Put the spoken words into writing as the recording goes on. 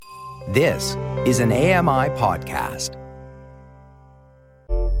This is an AMI podcast.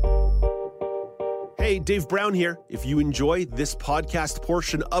 Hey, Dave Brown here. If you enjoy this podcast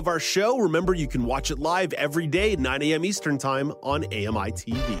portion of our show, remember you can watch it live every day at 9 a.m. Eastern Time on AMI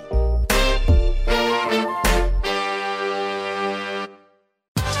TV.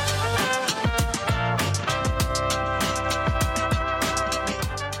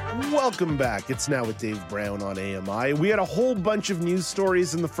 Welcome back. It's Now with Dave Brown on AMI. We had a whole bunch of news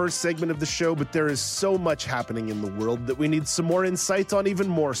stories in the first segment of the show, but there is so much happening in the world that we need some more insight on even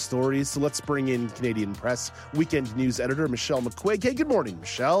more stories. So let's bring in Canadian Press Weekend News Editor Michelle McQuaig. Hey, good morning,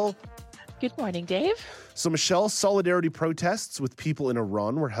 Michelle. Good morning, Dave. So, Michelle, solidarity protests with people in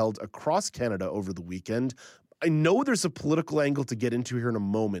Iran were held across Canada over the weekend. I know there's a political angle to get into here in a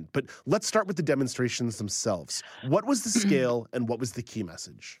moment, but let's start with the demonstrations themselves. What was the scale and what was the key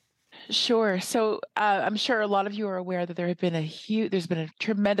message? Sure. So I'm sure a lot of you are aware that there's been a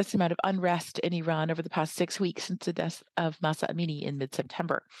tremendous amount of unrest in Iran over the past 6 weeks since the death of Mahsa Amini in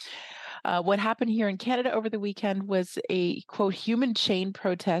mid-September. What happened here in Canada over the weekend was a, quote, human chain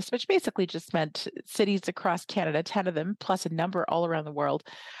protest, which basically just meant cities across Canada, 10 of them, plus a number all around the world,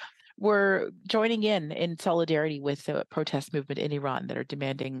 were joining in solidarity with the protest movement in Iran that are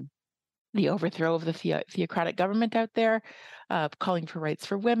demanding the overthrow of the theocratic government out there, calling for rights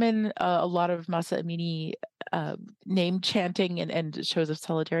for women, a lot of Mahsa Amini name chanting and shows of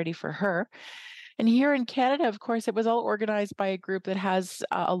solidarity for her. And here in Canada, of course, it was all organized by a group that has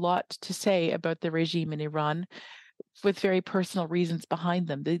a lot to say about the regime in Iran with very personal reasons behind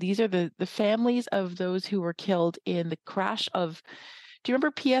them. These are the families of those who were killed in the crash of, do you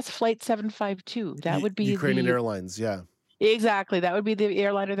remember PS Flight 752? That would be Ukrainian Airlines, yeah. Exactly. That would be the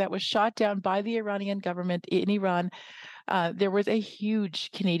airliner that was shot down by the Iranian government in Iran. There was a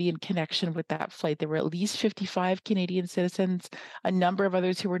huge Canadian connection with that flight. There were at least 55 Canadian citizens, a number of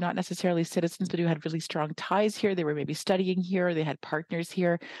others who were not necessarily citizens, but who had really strong ties here. They were maybe studying here. They had partners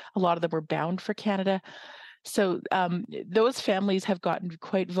here. A lot of them were bound for Canada. So those families have gotten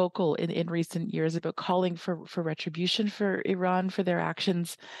quite vocal in recent years about calling for retribution for Iran for their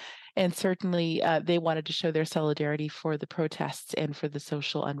actions. And certainly they wanted to show their solidarity for the protests and for the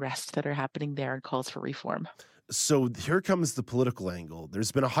social unrest that are happening there and calls for reform. So here comes the political angle.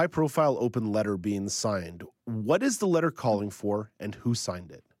 There's been a high-profile open letter being signed. What is the letter calling for and who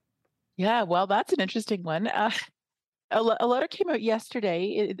signed it? Yeah, well, that's an interesting one. A letter came out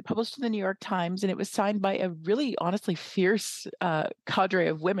yesterday, published in the New York Times, and it was signed by a really, honestly, fierce cadre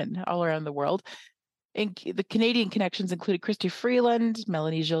of women all around the world. And the Canadian connections included Chrystia Freeland,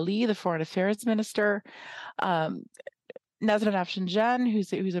 Melanie Joly, the Foreign Affairs Minister, Nazanin Afshinjan,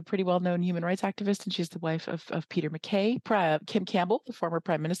 who's a pretty well-known human rights activist, and she's the wife of Peter MacKay. Kim Campbell, the former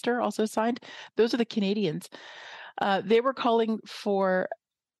Prime Minister, also signed. Those are the Canadians. They were calling for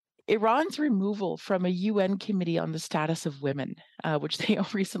Iran's removal from a UN committee on the status of women, which they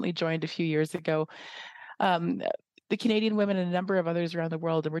recently joined a few years ago. The Canadian women and a number of others around the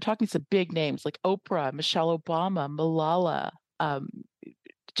world, and we're talking some big names like Oprah, Michelle Obama, Malala,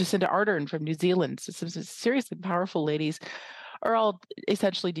 Jacinda Ardern from New Zealand, so some seriously powerful ladies, are all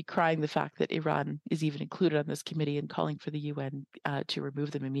essentially decrying the fact that Iran is even included on this committee and calling for the UN to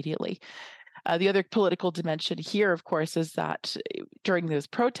remove them immediately. The other political dimension here, of course, is that during those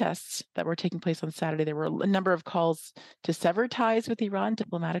protests that were taking place on Saturday, there were a number of calls to sever ties with Iran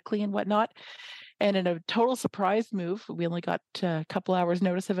diplomatically and whatnot. And in a total surprise move, we only got a couple hours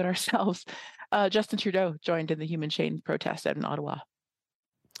notice of it ourselves, Justin Trudeau joined in the human chain protest out in Ottawa.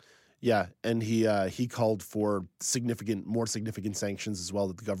 Yeah, and he called for more significant sanctions as well,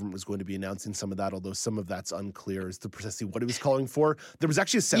 that the government was going to be announcing some of that, although some of that's unclear as to precisely what he was calling for. There was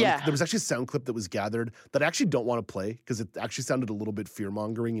actually a sound clip that was gathered that I actually don't want to play because it actually sounded a little bit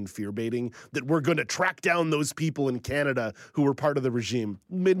fear-mongering and fear-baiting, that we're going to track down those people in Canada who were part of the regime.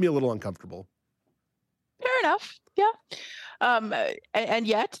 Made me a little uncomfortable. Fair enough. Yeah. And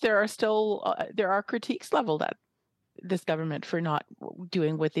yet there are critiques leveled at this government for not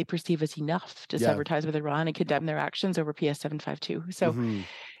doing what they perceive as enough to sever ties with Iran and condemn their actions over PS 752. So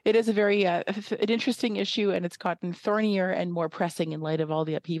it is a very an interesting issue, and it's gotten thornier and more pressing in light of all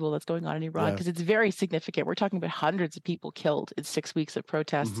the upheaval that's going on in Iran, because it's very significant. We're talking about hundreds of people killed in 6 weeks of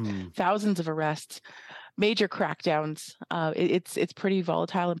protests, thousands of arrests, major crackdowns. It's pretty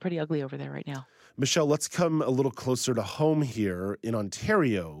volatile and pretty ugly over there right now. Michelle, let's come a little closer to home here in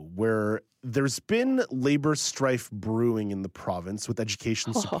Ontario, where there's been labor strife brewing in the province with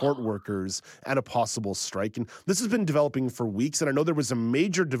education support workers and a possible strike. And this has been developing for weeks, and I know there was a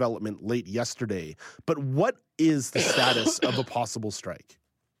major development late yesterday. But what is the status of a possible strike?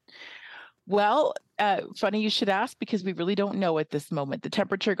 Well, funny you should ask, because we really don't know at this moment. The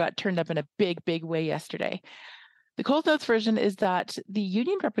temperature got turned up in a big, big way yesterday. The Coles Notes version is that the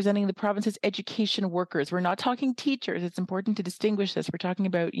union representing the province's education workers, we're not talking teachers, it's important to distinguish this. We're talking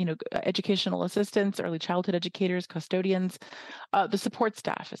about, educational assistants, early childhood educators, custodians, the support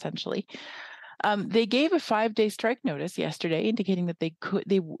staff, essentially. They gave a 5-day strike notice yesterday, indicating that they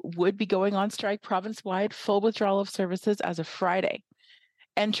would be going on strike province-wide, full withdrawal of services as of Friday.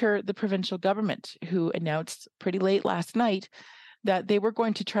 Enter the provincial government, who announced pretty late last night that they were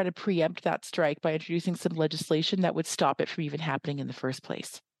going to try to preempt that strike by introducing some legislation that would stop it from even happening in the first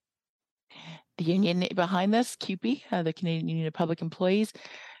place. The union behind this, CUPE, the Canadian Union of Public Employees,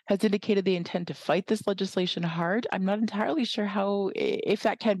 has indicated they intend to fight this legislation hard. I'm not entirely sure if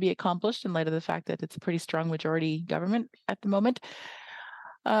that can be accomplished in light of the fact that it's a pretty strong majority government at the moment.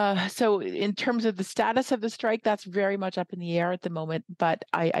 So in terms of the status of the strike, that's very much up in the air at the moment, but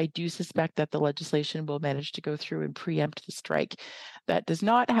I do suspect that the legislation will manage to go through and preempt the strike. That does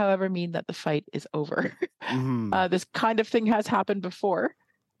not, however, mean that the fight is over. Mm-hmm. This kind of thing has happened before.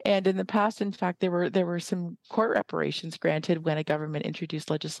 And in the past, in fact, there were some court reparations granted when a government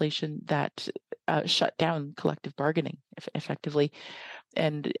introduced legislation that shut down collective bargaining effectively.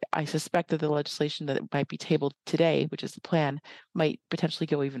 And I suspect that the legislation that might be tabled today, which is the plan, might potentially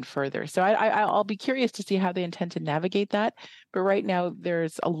go even further. So I'll be curious to see how they intend to navigate that. But right now,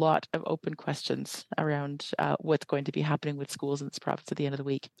 there's a lot of open questions around what's going to be happening with schools in this province at the end of the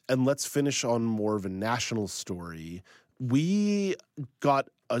week. And let's finish on more of a national story. We got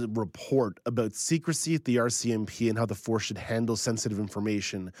a report about secrecy at the RCMP and how the force should handle sensitive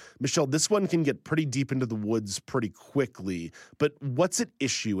information. Michelle, this one can get pretty deep into the woods pretty quickly, but what's at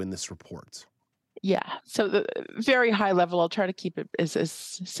issue in this report? Yeah, so the very high level, I'll try to keep it as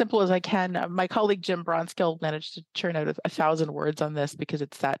simple as I can. My colleague Jim Bronskill managed to churn out 1,000 words on this because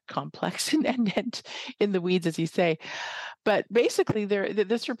it's that complex and in the weeds, as you say. But basically,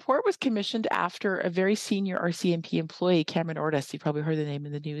 this report was commissioned after a very senior RCMP employee, Cameron Ortis, you probably heard the name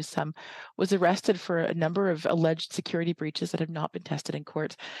in the news, was arrested for a number of alleged security breaches that have not been tested in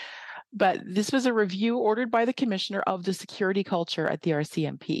court. But this was a review ordered by the commissioner of the security culture at the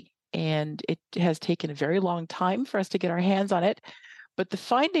RCMP. And it has taken a very long time for us to get our hands on it. But the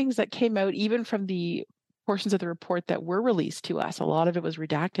findings that came out, even from the portions of the report that were released to us, a lot of it was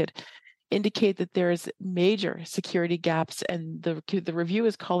redacted, indicate that there's major security gaps. And the review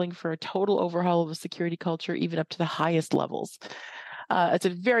is calling for a total overhaul of the security culture, even up to the highest levels. It's a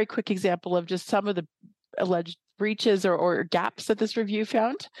very quick example of just some of the alleged breaches or gaps that this review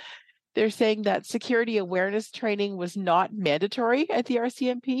found. They're saying that security awareness training was not mandatory at the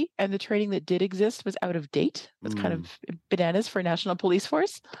RCMP, and the training that did exist was out of date. That's kind of bananas for a national police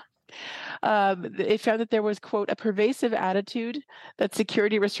force. It found that there was, quote, a pervasive attitude that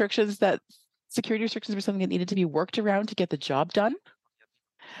security restrictions were something that needed to be worked around to get the job done.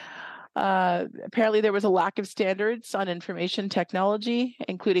 Apparently, there was a lack of standards on information technology,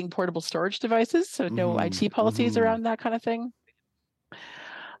 including portable storage devices, so no IT policies around that kind of thing.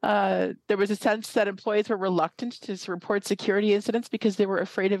 There was a sense that employees were reluctant to report security incidents because they were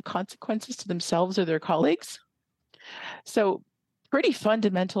afraid of consequences to themselves or their colleagues. So pretty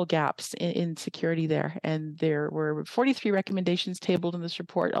fundamental gaps in security there. And there were 43 recommendations tabled in this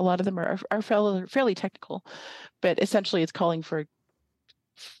report. A lot of them are fairly technical, but essentially it's calling for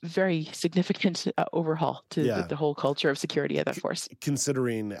very significant overhaul to the whole culture of security at that force.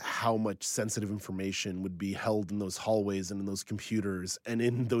 Considering how much sensitive information would be held in those hallways and in those computers and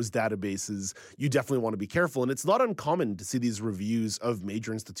in those databases, you definitely want to be careful. And it's not uncommon to see these reviews of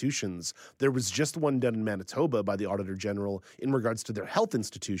major institutions. There was just one done in Manitoba by the Auditor General in regards to their health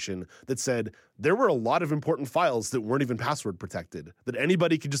institution that said there were a lot of important files that weren't even password protected, that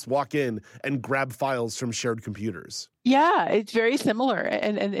anybody could just walk in and grab files from shared computers. Yeah, it's very similar,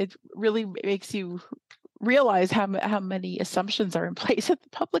 and it really makes you realize how many assumptions are in place at the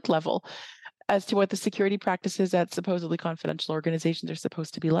public level as to what the security practices at supposedly confidential organizations are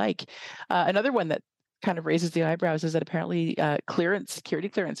supposed to be like. Another one that kind of raises the eyebrows is that apparently security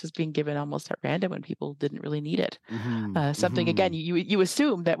clearance was being given almost at random when people didn't really need it. Again, you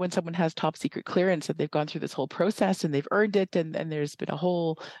assume that when someone has top secret clearance that they've gone through this whole process and they've earned it and there's been a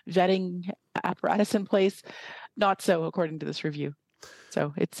whole vetting apparatus in place. Not so, according to this review.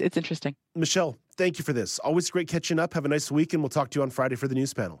 So it's interesting. Michelle, thank you for this. Always great catching up. Have a nice week, and we'll talk to you on Friday for the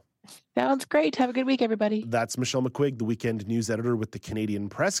news panel. Sounds great. Have a good week, everybody. That's Michelle McQuigg, the weekend news editor with the Canadian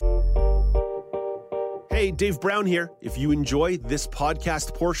Press. Hey, Dave Brown here. If you enjoy this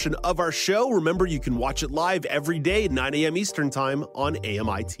podcast portion of our show, remember you can watch it live every day at 9 a.m. Eastern Time on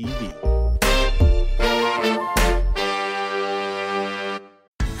AMI TV.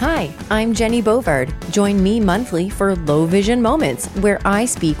 Hi, I'm Jenny Bovard. Join me monthly for Low Vision Moments, where I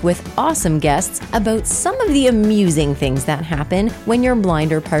speak with awesome guests about some of the amusing things that happen when you're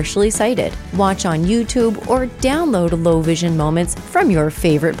blind or partially sighted. Watch on YouTube or download Low Vision Moments from your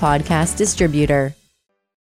favorite podcast distributor.